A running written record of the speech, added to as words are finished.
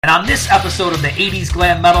And on this episode of the 80s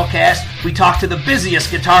Glam Metal Cast, we talk to the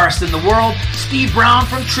busiest guitarist in the world, Steve Brown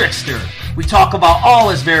from Trixter. We talk about all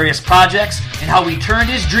his various projects and how he turned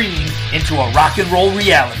his dream into a rock and roll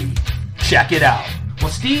reality. Check it out. Well,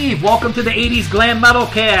 Steve, welcome to the 80s Glam Metal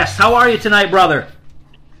Cast. How are you tonight, brother?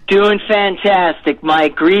 Doing fantastic,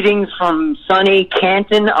 Mike. Greetings from sunny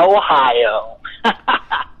Canton, Ohio.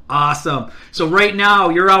 Awesome. So right now,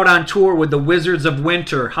 you're out on tour with the Wizards of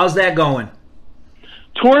Winter. How's that going?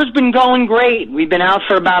 Tour's been going great. We've been out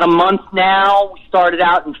for about a month now. We started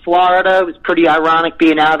out in Florida. It was pretty ironic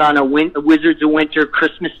being out on a Wizards of Winter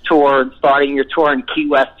Christmas tour and starting your tour in Key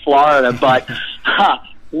West, Florida. But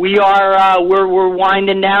we're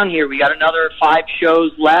winding down here. We got another 5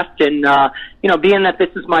 shows left, and being that this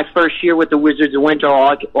is my first year with the Wizards of Winter,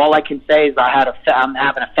 all I can say is I'm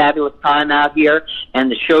having a fabulous time out here,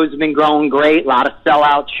 and the shows have been going great. A lot of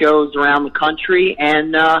sellout shows around the country,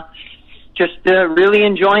 and just really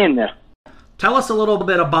enjoying this. Tell us a little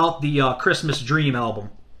bit about the Christmas Dream album.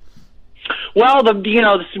 Well,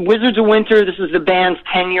 this Wizards of Winter, this is the band's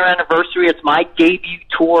 10-year anniversary. It's my debut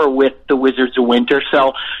tour with the Wizards of Winter.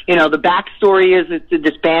 So, the backstory is that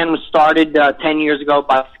this band was started 10 years ago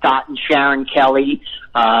by Scott and Sharon Kelly.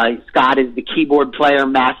 Scott is the keyboard player,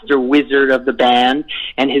 master wizard of the band,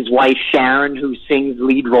 and his wife Sharon, who sings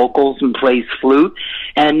lead vocals and plays flute,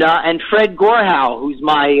 and Fred Gorhau, who's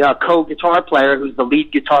my co-guitar player, who's the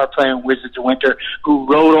lead guitar player in Wizards of Winter, who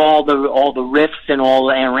wrote all the riffs and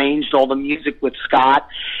arranged all the music with Scott.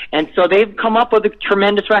 And so they've come up with a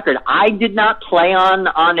tremendous record. I did not play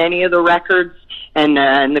on any of the records and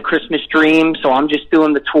the Christmas Dream, so I'm just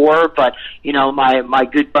doing the tour. But my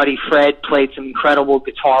good buddy Fred played some incredible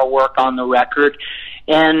guitar work on the record,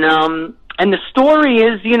 and the story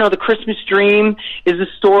is, the Christmas Dream is a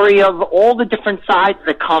story of all the different sides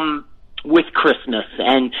that come with Christmas.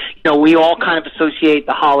 And, we all kind of associate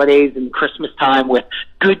the holidays and Christmas time with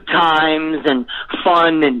good times and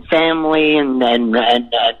fun and family and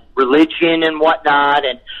religion and whatnot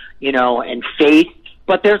and faith.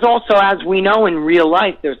 But there's also, as we know in real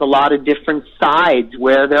life, there's a lot of different sides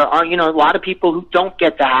where there are, a lot of people who don't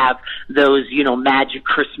get to have those, magic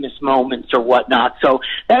Christmas moments or whatnot. So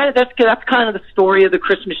that's kind of the story of the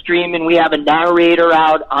Christmas Dream. And we have a narrator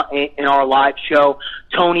out in our live show,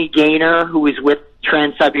 Tony Gaynor, who is with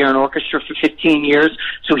Trans-Siberian Orchestra for 15 years.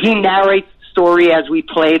 So he narrates the story as we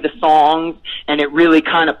play the songs, and it really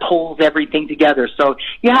kind of pulls everything together. So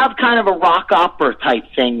you have kind of a rock opera type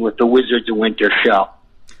thing with the Wizards of Winter show.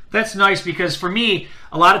 That's nice, because for me,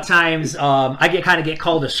 a lot of times I get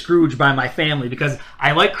called a Scrooge by my family, because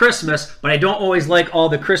I like Christmas, but I don't always like all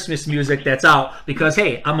the Christmas music that's out, because,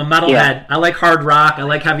 hey, I'm a metalhead. Yeah. I like hard rock. I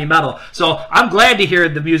like heavy metal. So I'm glad to hear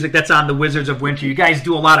the music that's on the Wizards of Winter. You guys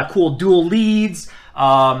do a lot of cool dual leads.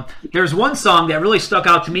 There's one song that really stuck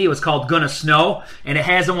out to me. It was called Gonna Snow, and it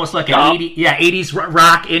has almost like an 80s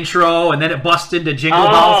rock intro, and then it busts into Jingle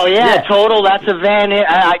Bells. Oh, yeah, total. That's a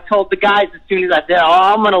I told the guys as soon as I said,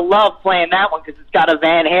 I'm going to love playing that one, because it's got a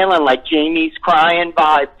Van Halen, like Jamie's Crying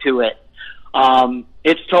vibe to it.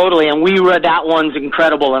 It's totally, and that one's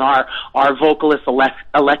incredible, and our vocalist,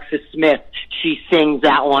 Alexis Smith, she sings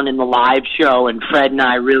that one in the live show, and Fred and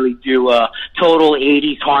I really do a total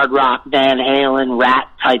 80s hard rock Van Halen Rat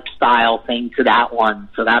type style thing to that one.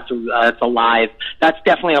 So that's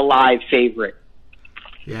definitely a live favorite.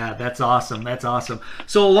 Yeah, that's awesome. That's awesome.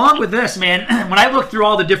 So along with this, man, when I look through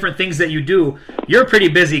all the different things that you do, you're a pretty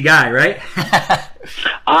busy guy, right?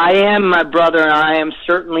 I am, my brother, and I am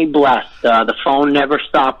certainly blessed. The phone never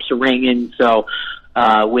stops ringing, so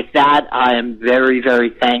with that, I am very,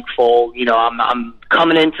 very thankful. I'm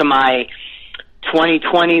coming into my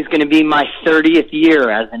 2020 is going to be my 30th year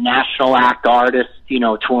as a national act artist,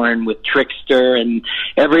 touring with Trixter and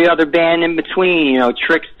every other band in between,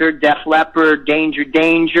 Trixter, Def Leppard, Danger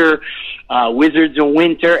Danger, Wizards of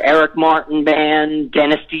Winter, Eric Martin Band,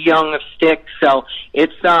 Dennis DeYoung of Styx. So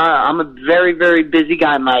I'm a very, very busy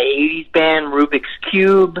guy. My 80s band, Rubik's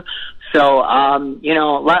Cube. So,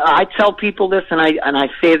 I tell people this, and I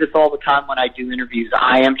say this all the time when I do interviews.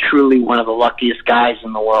 I am truly one of the luckiest guys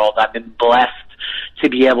in the world. I've been blessed to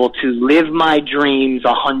be able to live my dreams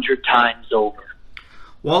 100 times over.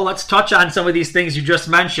 Well, let's touch on some of these things you just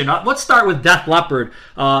mentioned. Let's start with Def Leppard.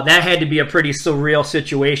 That had to be a pretty surreal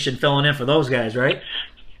situation filling in for those guys, right?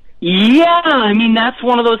 Yeah, that's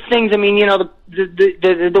one of those things.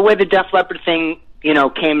 The way the Def Leppard thing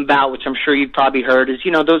came about, which I'm sure you've probably heard, is,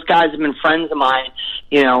 those guys have been friends of mine,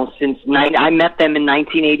 since I met them in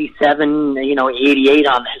 1987, 88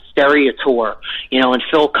 on the Hysteria tour, and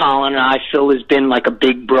Phil Collin and Phil has been like a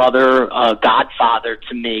big brother, godfather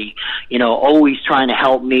to me, always trying to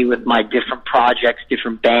help me with my different projects,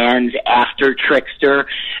 different bands after Trixter.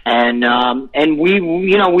 And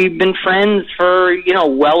we've been friends for,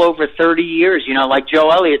 well over 30 years. Like Joe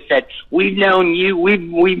Elliott said, we've known you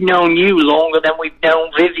longer than we've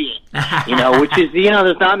known Vivian, which is,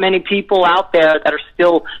 there's not many people out there that are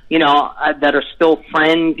still, that are still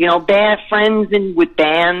friends, bad friends and with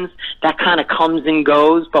bands that kind of comes and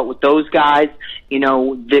goes. But with those guys,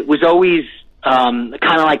 it was always, kind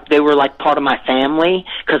of like they were like part of my family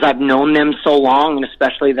because I've known them so long, and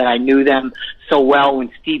especially that I knew them so well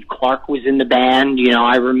when Steve Clark was in the band.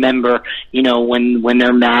 I remember, when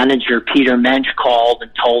their manager Peter Mensch called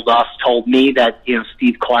and told me that,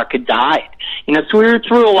 Steve Clark had died. So we were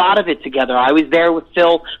through a lot of it together. I was there with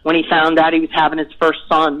Phil when he found out he was having his first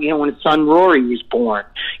son, when his son Rory was born.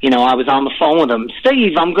 I was on the phone with him.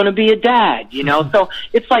 Steve, I'm going to be a dad, so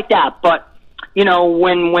it's like that. But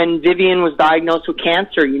when Vivian was diagnosed with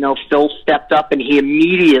cancer, Phil stepped up and he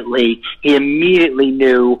immediately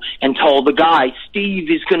knew and told the guy, Steve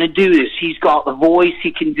is going to do this. He's got the voice.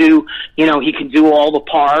 He can do, he can do all the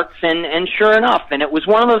parts. And sure enough, and it was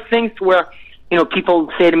one of those things where, people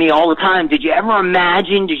say to me all the time, did you ever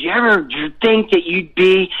think that you'd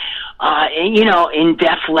be, in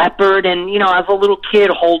Def Leppard? And, as a little kid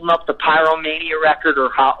holding up the Pyromania record or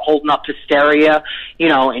holding up Hysteria,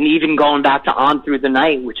 and even going back to On Through the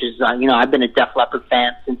Night, which is, I've been a Def Leppard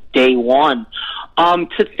fan since day one.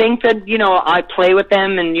 To think that, I play with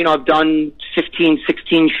them and, I've done 15,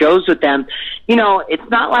 16 shows with them, it's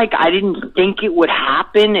not like I didn't think it would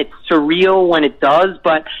happen. It's surreal when it does,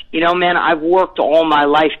 but, man, I've worked all my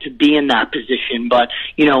life to be in that position, but,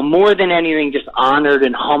 more than anything, just honored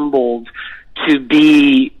and humbled to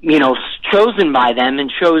be, chosen by them and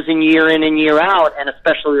chosen year in and year out. And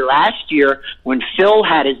especially last year when Phil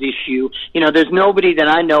had his issue, there's nobody that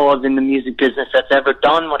I know of in the music business that's ever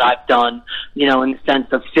done what I've done, in the sense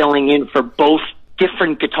of filling in for both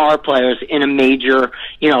different guitar players in a major,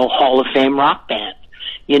 Hall of Fame rock band.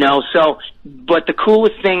 But the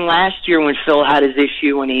coolest thing last year when Phil had his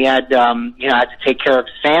issue and he had, had to take care of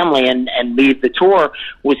his family and leave the tour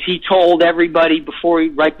was he told everybody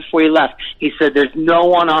right before he left, he said, there's no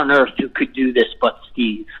one on earth who could do this but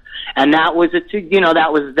Steve. And that was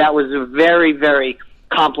that was a very, very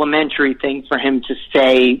complimentary thing for him to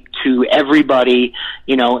say to everybody,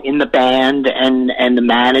 in the band and the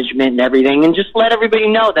management and everything, and just let everybody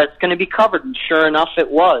know that's going to be covered. And sure enough, it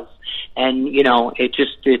was. And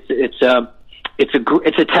it's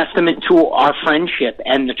a testament to our friendship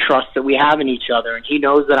and the trust that we have in each other. And he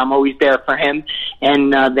knows that I'm always there for him,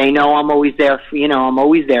 and they know I'm always there for I'm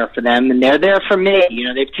always there for them, and they're there for me.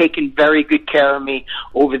 They've taken very good care of me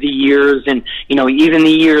over the years, and even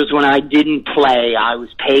the years when I didn't play, I was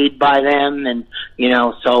paid by them, and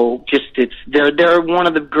so they're one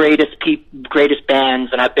of the greatest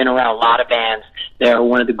bands, and I've been around a lot of bands. They're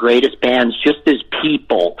one of the greatest bands just as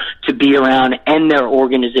people to be around, and their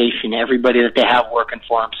organization, everybody that they have working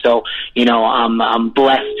for them. So, I'm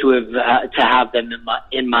blessed to have them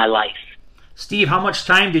in my life. Steve, how much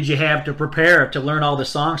time did you have to prepare to learn all the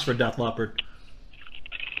songs for Def Leppard?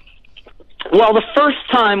 Well, the first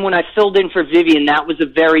time when I filled in for Vivian, that was in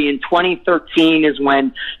 2013 is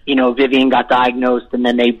when, Vivian got diagnosed, and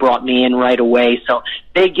then they brought me in right away. So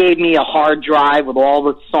they gave me a hard drive with all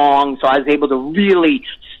the songs, so I was able to really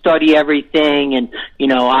study everything. And,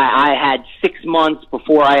 I had 6 months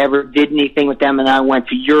before I ever did anything with them, and I went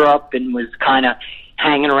to Europe and was kind of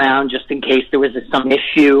hanging around just in case there was some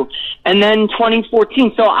issue. And then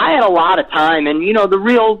 2014, so I had a lot of time. And the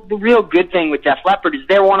real good thing with Def Leppard is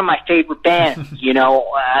they're one of my favorite bands.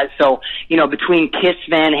 So between Kiss,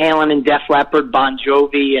 Van Halen, and Def Leppard, Bon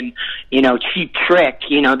Jovi, and Cheap Trick,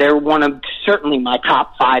 they're one of certainly my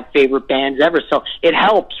top 5 favorite bands ever. So it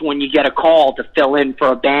helps when you get a call to fill in for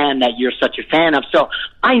a band that you're such a fan of. So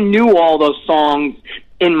I knew all those songs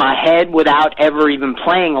in my head without ever even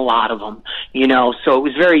playing a lot of them, so it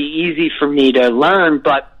was very easy for me to learn.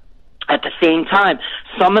 But at the same time,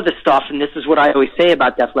 some of the stuff, and this is what I always say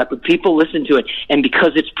about Def Leppard, people listen to it, and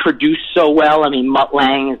because it's produced so well, Mutt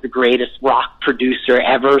Lange is the greatest rock producer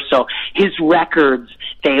ever, so his records,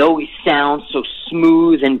 they always sound so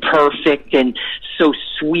smooth and perfect and so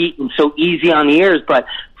sweet and so easy on the ears. But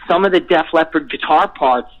some of the Def Leppard guitar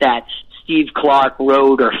parts that Steve Clark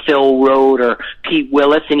wrote, or Phil wrote, or Pete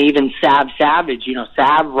Willis, and even Sav Savage. You know,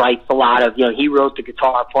 Sav writes a lot of, you know, he wrote the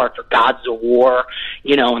guitar part for Gods of War,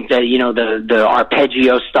 you know, and the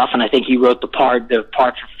arpeggio stuff, and I think he wrote the part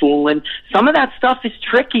for Foolin'. Some of that stuff is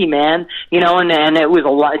tricky, man, you know, and it was a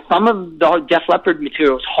lot. Some of the Def Leppard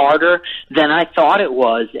material was harder than I thought it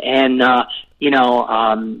was, and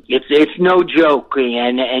it's no joke,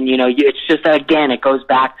 and you know, it's just, again, it goes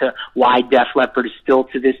back to why Def Leppard is still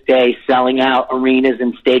to this day selling out arenas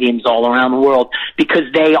and stadiums all around the world, because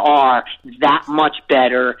they are that much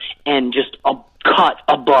better and just a cut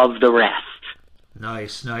above the rest.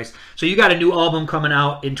 Nice, nice. So you got a new album coming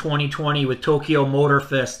out in 2020 with Tokyo Motor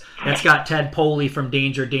Fist. That's got Ted Poley from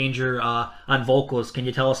Danger Danger on vocals. Can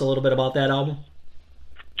you tell us a little bit about that album?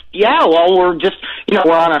 Yeah, well, we're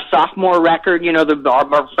on our sophomore record. You know,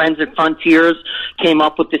 our friends at Frontiers came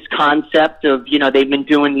up with this concept of, you know, they've been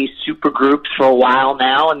doing these super groups for a while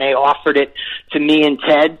now, and they offered it to me and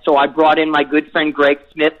Ted. So I brought in my good friend Greg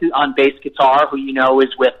Smith on bass guitar, who, you know, is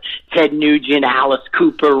with Ted Nugent, Alice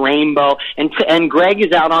Cooper, Rainbow, and Greg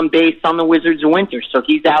is out on bass on the Wizards of Winter. So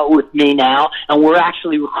he's out with me now, and we're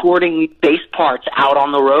actually recording bass parts out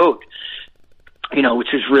on the road, you know,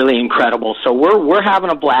 which is really incredible. So we're having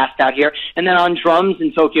a blast out here. And then on drums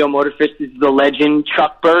in Tokyo Motor Fist is the legend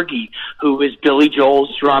Chuck Berge, who is Billy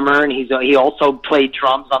Joel's drummer, and he also played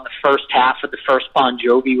drums on the first half of the first Bon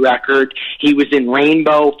Jovi record. He was in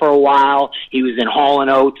Rainbow for a while. He was in Hall &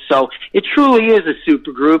 Oates. So it truly is a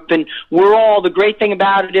super group, and the great thing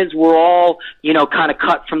about it is we're all, you know, kind of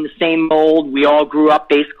cut from the same mold. We all grew up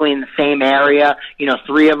basically in the same area. You know,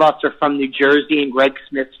 3 of us are from New Jersey, and Greg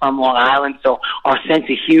Smith's from Long Island, so our sense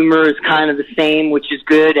of humor is kind of the same, which is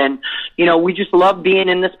good. And, you know, we just love being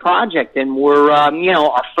in this project. And we're, you know,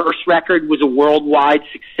 our first record was a worldwide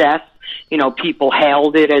success. You know, people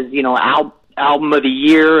hailed it as, you know, album of the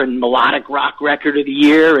year and melodic rock record of the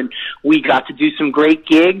year. And we got to do some great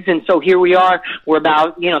gigs. And so here we are. We're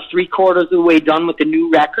about, you know, 3/4 of the way done with the new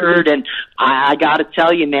record. And I got to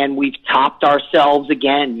tell you, man, we've topped ourselves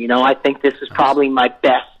again. You know, I think this is probably my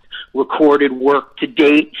best recorded work to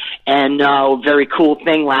date. And a very cool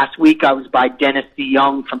thing, last week I was by Dennis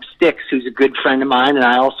DeYoung from Styx, who's a good friend of mine, and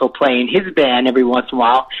I also play in his band every once in a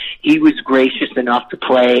while. He was gracious enough to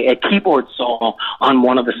play a keyboard solo on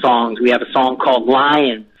one of the songs. We have a song called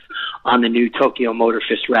Lions on the new Tokyo Motor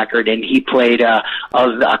Fist record, and he played a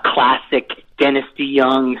classic Dennis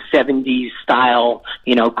DeYoung 70s style,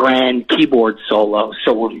 you know, grand keyboard solo.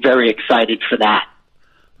 So we're very excited for that.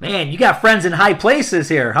 Man, you got friends in high places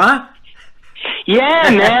here, huh? Yeah,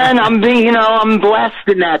 man, I'm blessed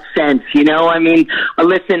in that sense, you know. I mean,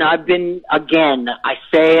 listen, I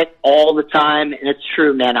say it all the time, and it's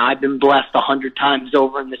true, man. I've been blessed 100 times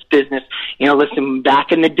over in this business. You know, listen,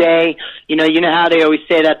 back in the day, you know how they always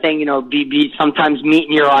say that thing, you know, be sometimes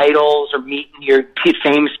meeting your idols or meeting your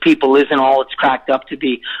famous people isn't all it's cracked up to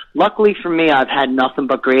be. Luckily for me, I've had nothing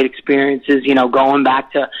but great experiences, you know, going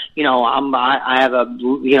back to, you know, I have a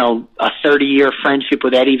 30-year friendship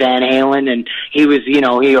with Eddie Van Halen, and he was, you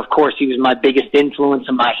know, he was my biggest influence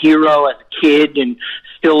and my hero as a kid, and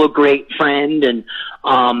still a great friend. And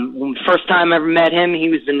when the first time I ever met him, he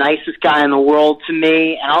was the nicest guy in the world to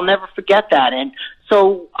me, and I'll never forget that. And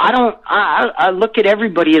so I look at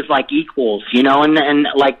everybody as like equals, you know, and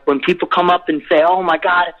like when people come up and say, "Oh my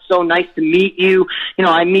God, it's so nice to meet you," you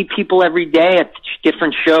know, I meet people every day at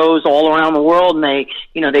different shows all around the world, and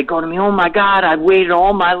they go to me, "Oh my God, I've waited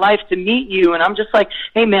all my life to meet you," and I'm just like,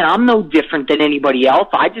 "Hey man, I'm no different than anybody else.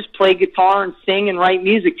 I just play guitar and sing and write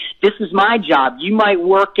music. This is my job. You might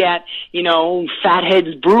work at, you know,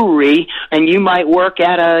 Fathead's Brewery, and you might work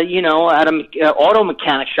at a auto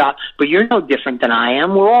mechanic shop, but you're no different than I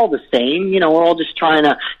am. We're all the same. You know, we're all just trying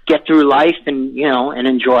to get through life and, you know, and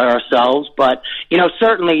enjoy ourselves." But, you know,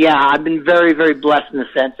 certainly, yeah, I've been very, very blessed in the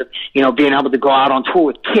sense of, you know, being able to go out on tour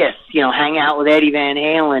with Kiss, you know, hang out with Eddie Van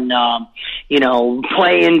Halen, you know,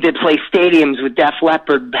 play stadiums with Def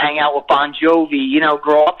Leppard, hang out with Bon Jovi, you know,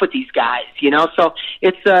 grow up with these guys, you know. So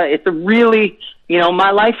it's a really, you know,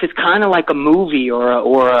 my life is kind of like a movie or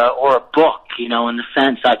a book, you know, in the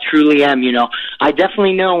sense I truly am, you know. I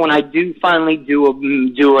definitely know when I do finally do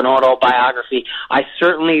an autobiography, I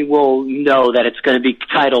certainly will know that it's going to be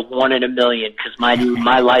titled One in a Million, because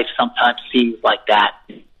my life sometimes seems like that.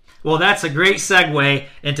 Well, that's a great segue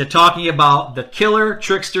into talking about the Killer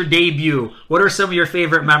Trickster debut. What are some of your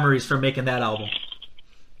favorite memories from making that album?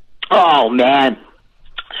 Oh, man.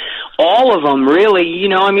 All of them, really. You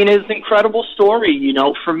know, I mean, it's an incredible story. You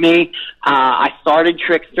know, for me, I started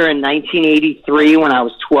Trickster in 1983 when I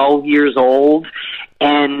was 12 years old,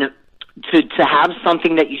 and to have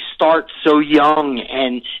something that you start so young.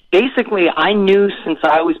 And basically I knew since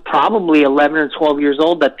I was probably 11 or 12 years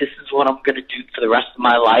old that this is what I'm going to do for the rest of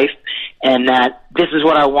my life, and that this is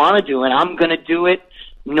what I want to do, and I'm going to do it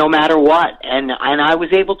no matter what. And I was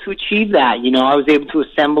able to achieve that. You know, I was able to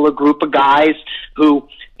assemble a group of guys who,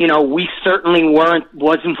 you know, we certainly weren't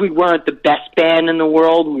the best band in the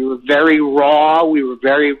world. We were very raw. We were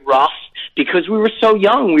very rough because we were so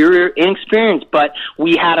young. We were inexperienced, but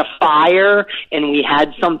we had a fire and we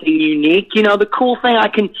had something unique. You know, the cool thing I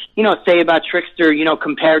can, you know, say about Trixter, you know,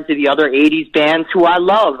 compared to the other 80s bands who I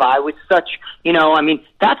love, I was such, you know, I mean,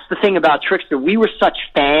 that's the thing about Trixter. We were such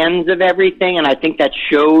fans of everything, and I think that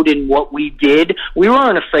showed in what we did. We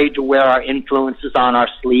weren't afraid to wear our influences on our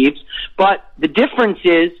sleeves, but the difference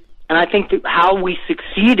is, and I think that how we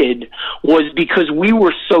succeeded was because we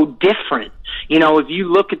were so different. You know, if you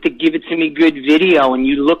look at the Give It To Me Good video and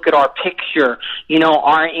you look at our picture, you know,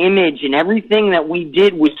 our image and everything that we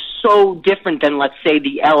did was so different than, let's say,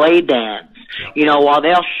 the LA bands. You know, while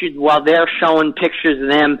they're showing pictures of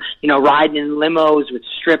them, you know, riding in limos with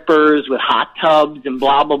strippers, with hot tubs and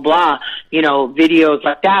blah, blah, blah, you know, videos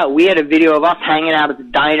like that. We had a video of us hanging out at the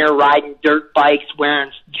diner, riding dirt bikes,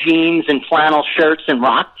 wearing jeans and flannel shirts and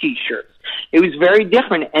rock t-shirts. It was very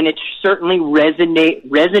different, and it certainly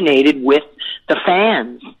resonated with the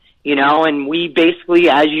fans, you know, and we basically,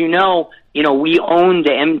 as you know, we owned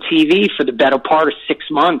the MTV for the better part of 6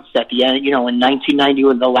 months at the end, you know, in 1990,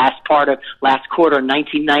 or the last quarter of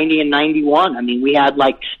 1990 and 91. I mean, we had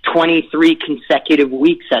like 23 consecutive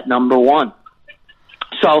weeks at number one.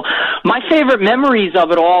 So my favorite memories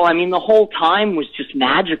of it all, I mean, the whole time was just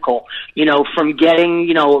magical, you know, from getting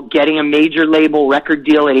a major label record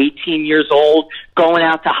deal at 18 years old, going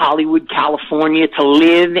out to Hollywood, California to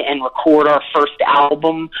live and record our first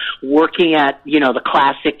album, working at, you know, the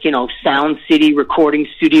classic, you know, Sound City recording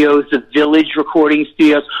studios, the Village recording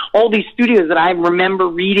studios, all these studios that I remember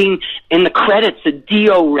reading in the credits of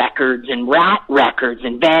Dio Records and Rat Records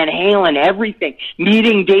and Van Halen, everything,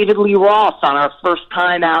 meeting David Lee Roth on our first time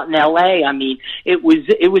out in LA. I mean, it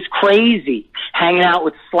was crazy hanging out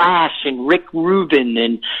with Slash and Rick Rubin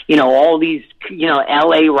and, you know, all these, you know,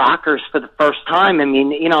 LA rockers for the first time. I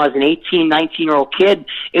mean, you know, as an 18, 19-year-old kid,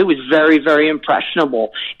 it was very, very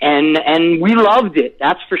impressionable. And we loved it,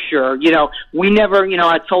 that's for sure. You know, we never, you know,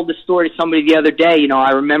 I told this story to somebody the other day. You know,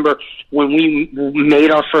 I remember when we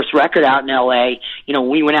made our first record out in LA, you know,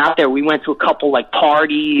 we went out there, we went to a couple like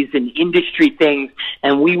parties and industry things,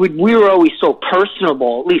 and we were always so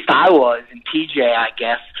personable, at least I was, and PJ, I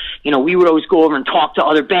guess. You know, we would always go over and talk to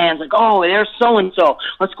other bands, like, oh, there's so-and-so,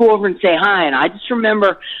 let's go over and say hi. And I just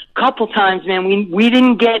remember a couple times, man, we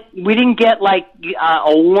didn't get like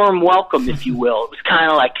a warm welcome, if you will. It was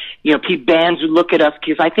kind of like, you know, bands would look at us,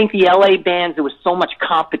 because I think the LA bands, there was so much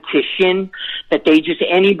competition that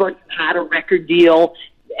anybody had a record deal,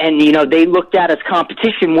 and, you know, they looked at as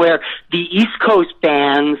competition, where the East Coast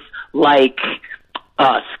bands like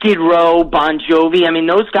Skid Row, Bon Jovi, I mean,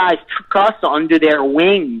 those guys took us under their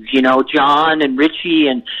wings, you know, John and Richie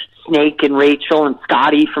and Snake and Rachel and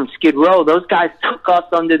Scotty from Skid Row, those guys took us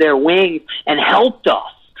under their wings and helped us.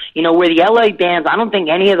 You know, where the LA bands, I don't think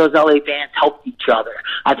any of those LA bands helped each other.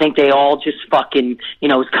 I think they all just fucking, you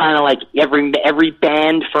know, it was kind of like every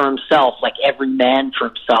band for himself, like every man for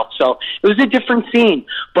himself. So it was a different scene.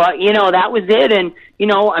 But, you know, that was it. And, you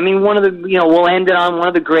know, I mean, we'll end it on one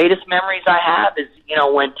of the greatest memories I have is, you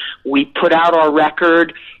know, when we put out our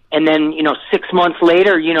record, and then, you know, 6 months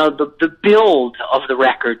later, you know, the build of the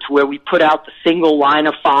record to where we put out the single Line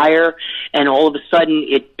of Fire, and all of a sudden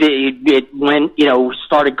it went, you know,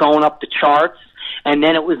 started going up the charts. And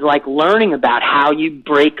then it was like learning about how you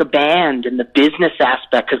break a band and the business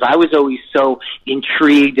aspect, because I was always so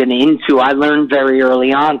intrigued and I learned very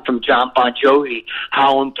early on from John Bon Jovi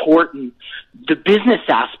how important the business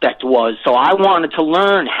aspect was. So I wanted to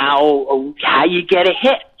learn how you get a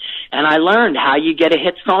hit. And I learned how you get a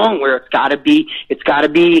hit song, where it's got to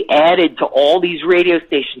be added to all these radio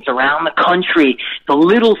stations around the country, the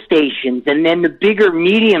little stations, and then the bigger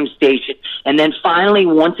medium station. And then finally,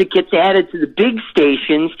 once it gets added to the big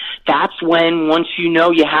stations, that's when, once you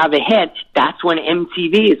know you have a hit, that's when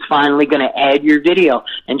MTV is finally going to add your video.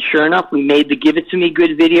 And sure enough, we made the Give It To Me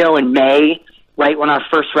Good video in May, right when our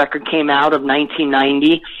first record came out of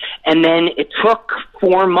 1990. And then it took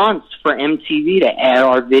 4 months for MTV to add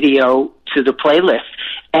our video to the playlist.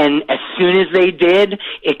 And as soon as they did,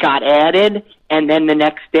 it got added, And then the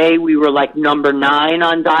next day we were like number 9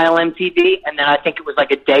 on Dial MTV. And then I think it was like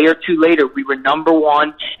a day or two later we were number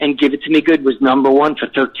 1, and Give It To Me Good was number 1 for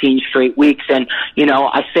 13 straight weeks. And, you know,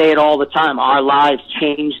 I say it all the time. Our lives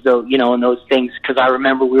changed, though, you know, in those things, because I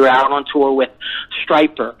remember we were out on tour with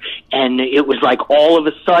Stryper, and it was like all of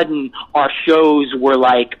a sudden our shows were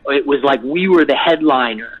like, it was like we were the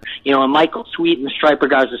headliner. You know, and Michael Sweet and the Stryper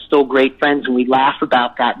guys are still great friends, and we laugh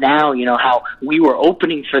about that now, you know, how we were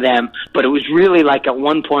opening for them, but it was really like at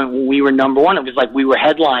one point when we were number 1, it was like we were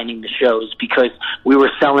headlining the shows because we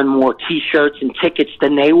were selling more T-shirts and tickets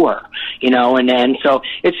than they were, you know, and so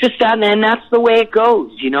it's just that, and that's the way it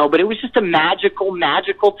goes, you know, but it was just a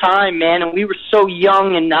magical time, man, and we were so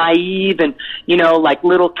young and naive and, you know, like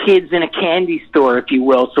little kids in a candy store, if you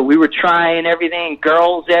will, so we were trying everything,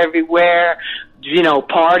 girls everywhere, you know,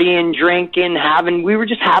 partying, drinking, we were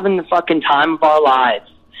just having the fucking time of our lives,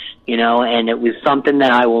 you know, and it was something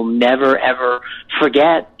that I will never, ever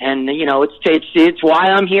forget. And, you know, it's why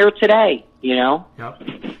I'm here today, you know? Yep.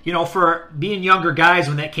 You know, for being younger guys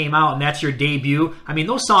when that came out and that's your debut, I mean,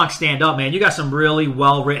 those songs stand up, man. You got some really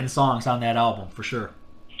well-written songs on that album, for sure.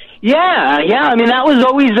 Yeah. I mean, that was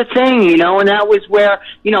always the thing, you know, and that was where,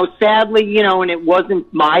 you know, sadly, you know, and it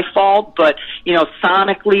wasn't my fault, but, you know,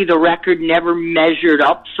 sonically the record never measured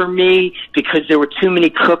up for me because there were too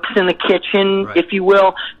many cooks in the kitchen, right, if you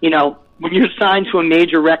will. You know, when you're signed to a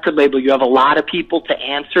major record label, you have a lot of people to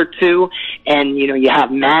answer to, and, you know, you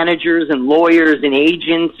have managers and lawyers and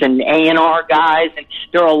agents and A&R guys, and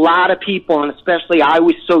there are a lot of people, and especially I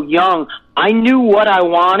was so young, I knew what I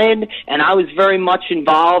wanted, and I was very much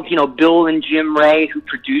involved. You know, Bill and Jim Ray, who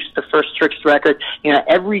produced the first Trix record, you know,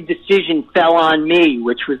 every decision fell on me,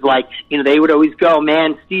 which was like, you know, they would always go,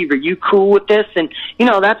 man, Steve, are you cool with this? And, you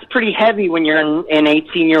know, that's pretty heavy when you're an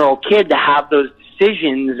 18-year-old kid to have those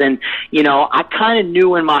decisions. And, you know, I kind of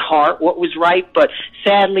knew in my heart what was right, but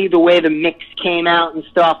sadly the way the mix came out and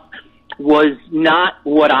stuff was not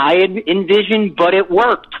what I had envisioned, but it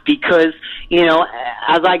worked because, you know,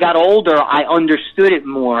 as I got older, I understood it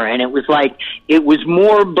more, and it was like, it was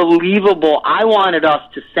more believable. I wanted us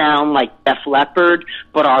to sound like Def Leppard,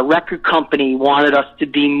 but our record company wanted us to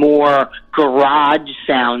be more garage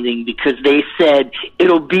sounding because they said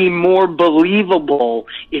it'll be more believable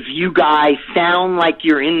if you guys sound like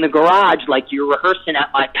you're in the garage, like you're rehearsing at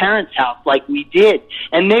my parents' house, like we did.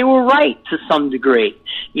 And they were right to some degree,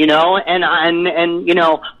 you know, and you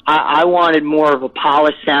know, I wanted more of a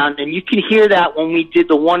polished sound, and you can hear that when we did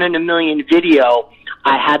the 1 in a Million video.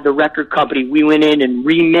 I had the record company, we went in and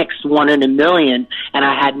remixed 1 in a Million, and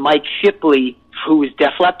I had Mike Shipley, who was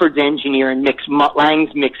Def Leppard's engineer and Mutt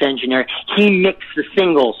Lange's mix engineer. He mixed the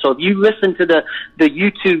single. So if you listen to the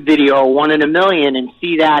YouTube video, 1 in a Million, and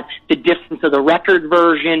see that, the difference of the record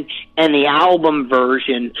version and the album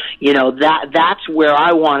version, you know, that's where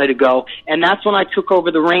I wanted to go. And that's when I took over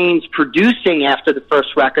the reins producing after the first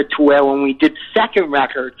record, to where when we did the second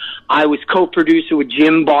record, I was co-producer with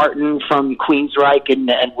Jim Barton from Queensryche and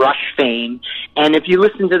Rush fame. And if you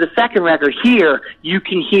listen to the second record here, you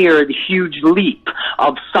can hear the huge leap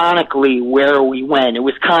of sonically where we went. It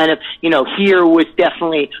was kind of, you know, here was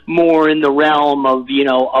definitely more in the realm of, you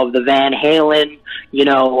know, of the Van Halen, you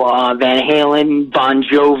know, Van Halen, Bon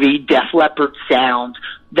Jovi, Def Leppard sound.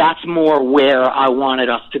 That's more where I wanted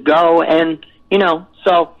us to go. And, you know,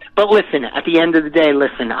 so, but listen, at the end of the day,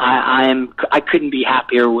 listen, I couldn't be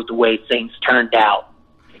happier with the way things turned out.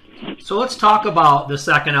 So let's talk about the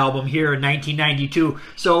second album here in 1992.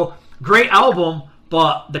 So, great album,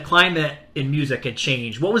 but the climate in music had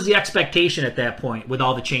changed. What was the expectation at that point with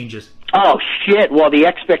all the changes? Oh, shit. Well, the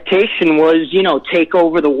expectation was, you know, take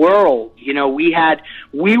over the world. You know, we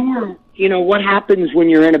were, you know, what happens when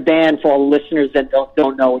you're in a band, for all the listeners that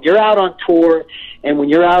don't know, when you're out on tour and when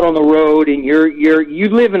you're out on the road and you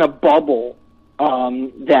live in a bubble,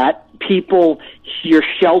 that you're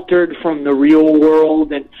sheltered from the real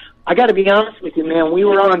world. And I got to be honest with you, man, we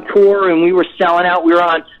were on tour and we were selling out. We were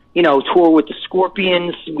on, you know, tour with the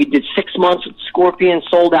Scorpions. We did 6 months with the Scorpions,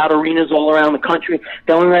 sold out arenas all around the country.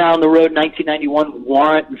 Then we went out on the road in 1991 with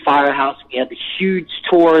Warrant and Firehouse. We had this huge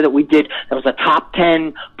tour that we did. That was a top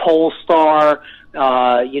 10 Polestar,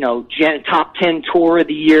 you know, top 10 tour of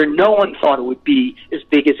the year. No one thought it would be as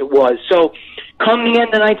big as it was. So come the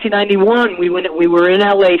end of 1991, we were in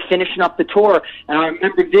LA finishing up the tour, and I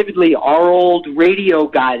remember vividly our old radio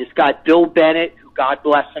guy, this guy Bill Bennett, who, God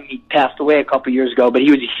bless him, he passed away a couple years ago, but he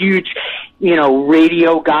was a huge, you know,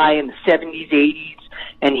 radio guy in the 70s, 80s,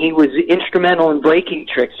 and he was instrumental in Breaking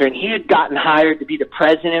Trixter, and he had gotten hired to be the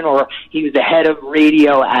president, or he was the head of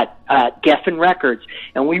radio at Geffen Records,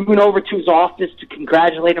 and we went over to his office to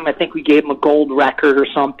congratulate him. I think we gave him a gold record or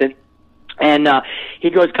something. And he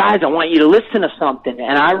goes, guys, I want you to listen to something.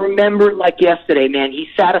 And I remember like yesterday, man, he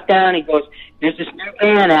sat us down. He goes, there's this new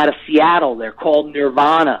band out of Seattle. They're called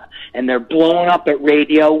Nirvana, and they're blowing up at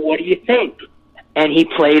radio. What do you think? And he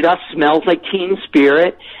played us Smells Like Teen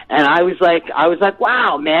Spirit. And I was like,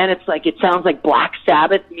 wow, man, it sounds like Black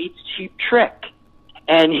Sabbath meets Cheap Trick.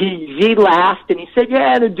 And he laughed and he said,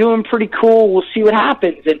 yeah, they're doing pretty cool. We'll see what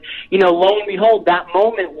happens. And, lo and behold, that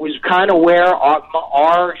moment was kind of where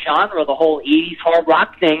our genre, the whole 80s hard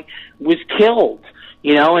rock thing, was killed.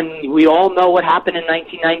 And we all know what happened in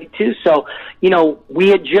 1992. So, we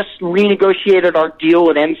had just renegotiated our deal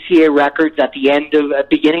with MCA Records at the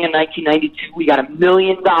beginning of 1992. We got $1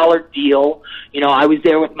 million deal. I was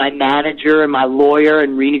there with my manager and my lawyer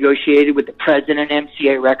and renegotiated with the president of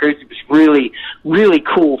MCA Records. It was really, really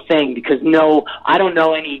cool thing because I don't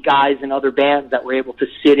know any guys in other bands that were able to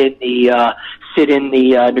sit in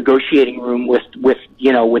the negotiating room with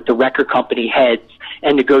the record company heads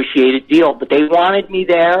and negotiate a deal. But they wanted me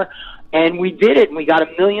there, and we did it, and we got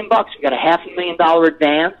 $1 million. We got a $500,000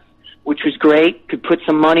 advance, which was great. Could put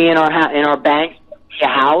some money in our bank, a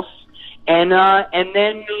house, and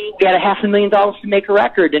then we had a $500,000 to make a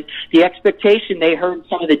record. And the expectation, they heard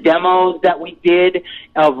some of the demos that we did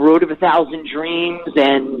of Road of a Thousand Dreams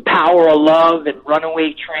and Power of Love and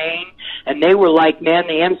Runaway Train. And they were like, man,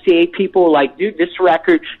 the MCA people were like, dude, this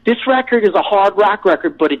record is a hard rock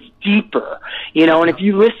record, but it's deeper, and if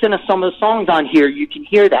you listen to some of the songs on here, you can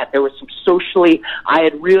hear that. There was some socially,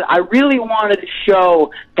 I really wanted to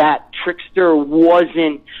show that Trixter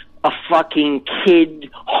wasn't a fucking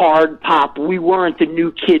kid hard pop. We weren't the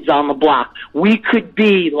new kids on the block. We could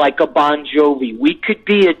be like a Bon Jovi. We could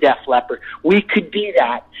be a Def Leppard. We could be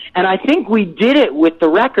that. And I think we did it with the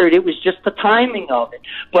record. It was just the timing of it.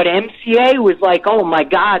 But MCA was like, oh my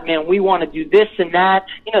God, man, we want to do this and that.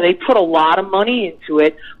 They put a lot of money into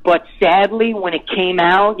it. But sadly, when it came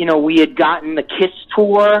out, we had gotten the Kiss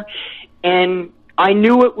tour, and I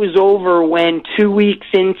knew it was over when 2 weeks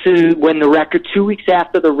after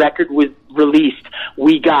the record was released,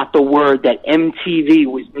 we got the word that MTV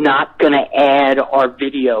was not going to add our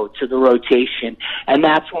video to the rotation. And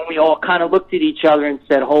that's when we all kind of looked at each other and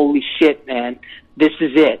said, holy shit, man, this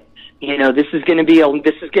is it. This is going to be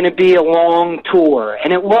a long tour.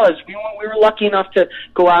 And it was. We were lucky enough to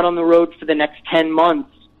go out on the road for the next 10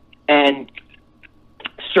 months and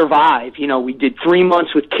survive. We did 3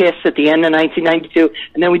 months with Kiss at the end of 1992,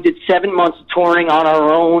 and then we did 7 months of touring on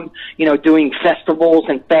our own, doing festivals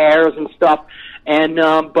and fairs and stuff. And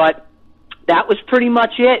but that was pretty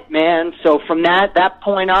much it, man. So from that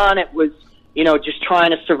point on, it was just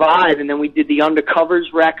trying to survive. And then we did the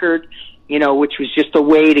Undercovers record, which was just a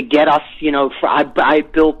way to get us, I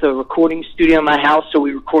built a recording studio in my house, so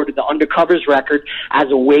we recorded the Undercovers record as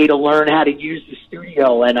a way to learn how to use the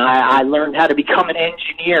studio, and I learned how to become an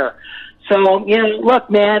engineer. So, look,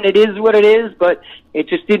 man, it is what it is, but it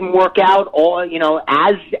just didn't work out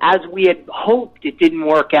as we had hoped. It didn't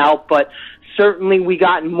work out, but certainly we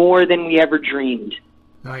got more than we ever dreamed.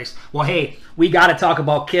 Nice. Well, hey, we got to talk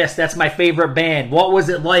about Kiss. That's my favorite band. What was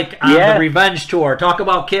it like on the Revenge tour? Talk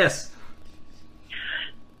about Kiss.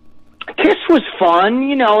 Kiss was fun,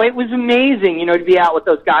 it was amazing, to be out with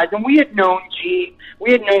those guys. And we had known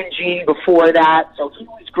Gene before that, so he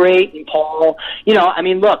was great. And Paul,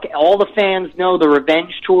 look, all the fans know the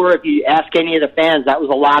Revenge tour. If you ask any of the fans, that was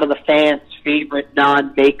a lot of the fans' favorite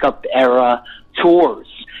non-makeup era tours.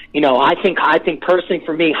 I think personally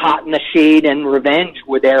for me, Hot in the Shade and Revenge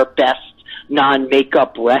were their best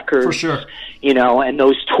non-makeup records. For sure. And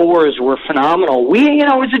those tours were phenomenal. It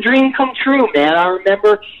was a dream come true, man. I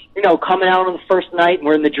remember, coming out on the first night, and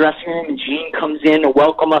we're in the dressing room, and Gene comes in to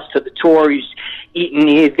welcome us to the tour. He's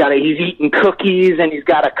eating cookies, and he's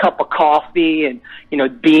got a cup of coffee, and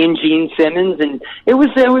being Gene Simmons, and it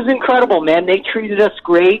was incredible, man. They treated us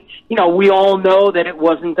great. We all know that it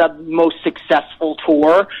wasn't the most successful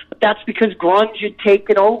tour, but that's because grunge had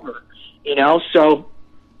taken over. So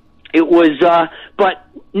it was. But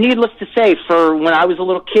needless to say, for when I was a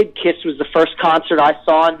little kid, Kiss was the first concert I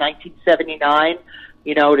saw in 1979.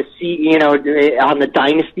 To see, on the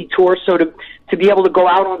Dynasty tour. So to be able to go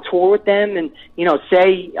out on tour with them and,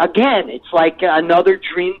 say, again, it's like another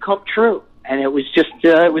dream come true. And it was just,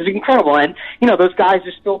 it was incredible. And, those guys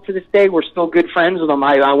are still, to this day, we're still good friends with them.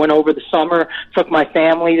 I went over the summer, took my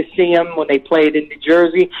family to see them when they played in New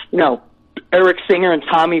Jersey. Eric Singer and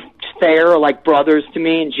Tommy Thayer are like brothers to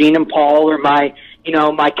me, and Gene and Paul are my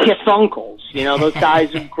Kiss uncles. Those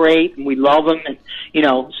guys are great, and we love them. And,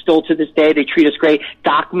 still to this day, they treat us great.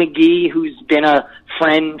 Doc McGee, who's been a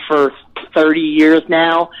friend for 30 years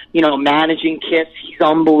now, you know, managing Kiss. He's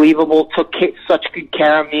unbelievable, took such good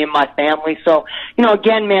care of me and my family. So, you know,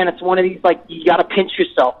 again, man, it's one of these, like, you got to pinch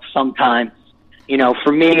yourself sometimes. You know,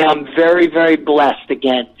 for me, I'm very, very blessed,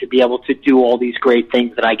 again, to be able to do all these great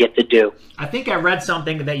things that I get to do. I think I read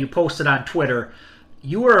something that you posted on Twitter.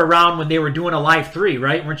 You were around when they were doing a Live 3,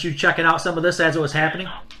 right? Weren't you checking out some of this as it was happening?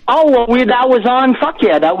 Oh, well, that was on,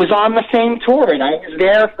 that was on the same tour, and I was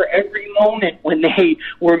there for every moment when they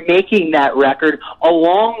were making that record,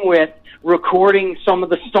 along with recording some of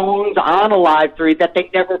the songs on a Live 3 that they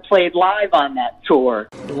never played live on that tour.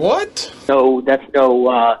 What? So that's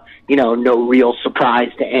no real surprise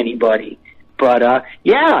to anybody. But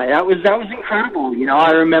yeah, that was incredible. You know,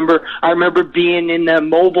 I remember being in the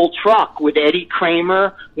mobile truck with Eddie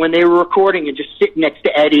Kramer when they were recording, and just sitting next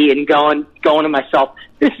to Eddie and going to myself,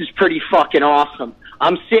 this is pretty fucking awesome.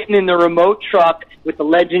 I'm sitting in the remote truck with the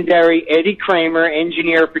legendary Eddie Kramer,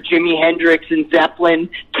 engineer for Jimi Hendrix and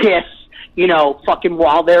Zeppelin, Kiss, you know, fucking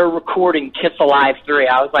while they were recording Kiss Alive 3.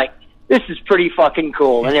 I was like, this is pretty fucking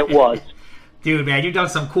cool, and it was. Dude, man, you've done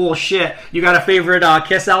some cool shit. You got a favorite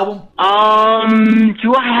Kiss album?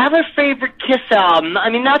 Do I have a favorite Kiss album?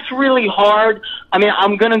 I mean, that's really hard. I mean,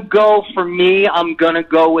 I'm going to go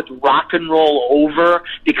with Rock and Roll Over,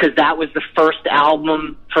 because that was the first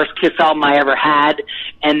Kiss album I ever had,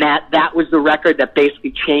 and that was the record that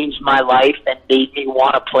basically changed my life and made me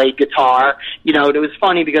want to play guitar. You know, it was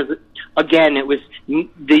funny because, again, it was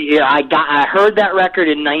I heard that record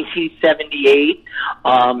in 1978.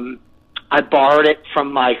 I borrowed it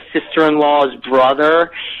from my sister-in-law's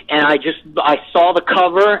brother, and I saw the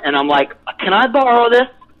cover, and I'm like, can I borrow this?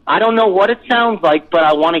 I don't know what it sounds like, but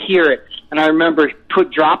I want to hear it. And I remember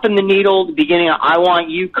dropping the needle, the beginning of I Want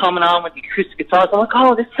You coming on with the acoustic guitars. I'm like,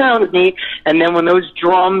 oh, this sounds neat. And then when those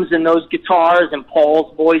drums and those guitars and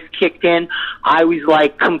Paul's voice kicked in, I was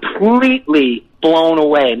like completely blown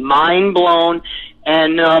away, mind blown.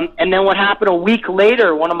 And then what happened a week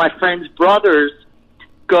later, one of my friend's brothers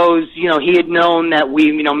goes, you know, he had known that me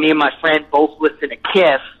and my friend both listened to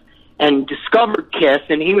Kiss and discovered Kiss,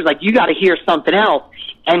 and he was like, you got to hear something else.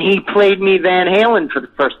 And he played me Van Halen for the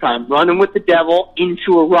first time, Running with the Devil,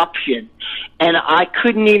 Into Eruption. And I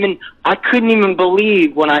couldn't even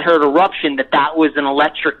believe when I heard Eruption that was an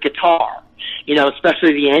electric guitar. You know,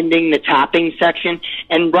 especially the ending, the tapping section.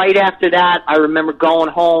 And right after that, I remember going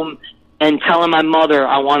home and telling my mother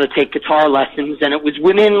I want to take guitar lessons, and it was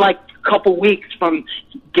within like a couple weeks from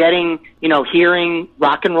hearing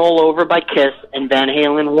Rock and Roll Over by Kiss and Van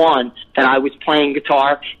Halen 1 that I was playing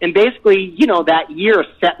guitar. And basically, you know, that year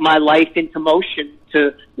set my life into motion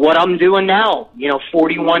to what I'm doing now,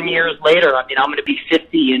 41 years later. I mean, I'm going to be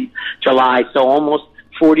 50 in July, so almost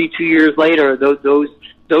 42 years later,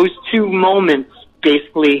 those two moments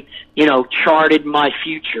basically, charted my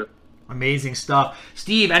future. Amazing stuff.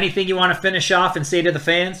 Steve, anything you want to finish off and say to the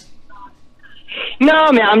fans?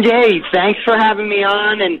 No, man, hey, thanks for having me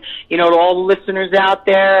on, and, to all the listeners out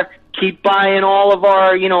there, keep buying all of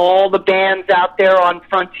our, all the bands out there on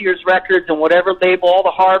Frontiers Records and whatever label, all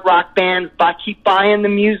the hard rock bands, keep buying the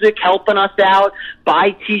music, helping us out,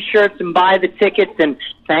 buy T-shirts and buy the tickets, and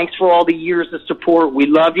thanks for all the years of support. We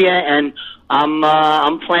love you, and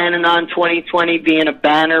I'm planning on 2020 being a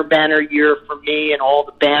banner year for me and all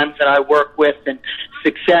the bands that I work with, and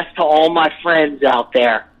success to all my friends out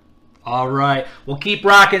there. All right. Well, keep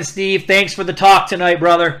rocking, Steve. Thanks for the talk tonight,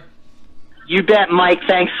 brother. You bet, Mike.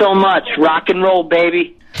 Thanks so much. Rock and roll,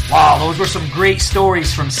 baby. Wow, those were some great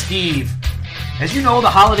stories from Steve. As you know, the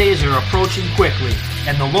holidays are approaching quickly,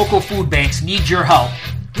 and the local food banks need your help.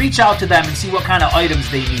 Reach out to them and see what kind of items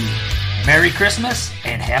they need. Merry Christmas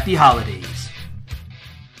and Happy Holidays.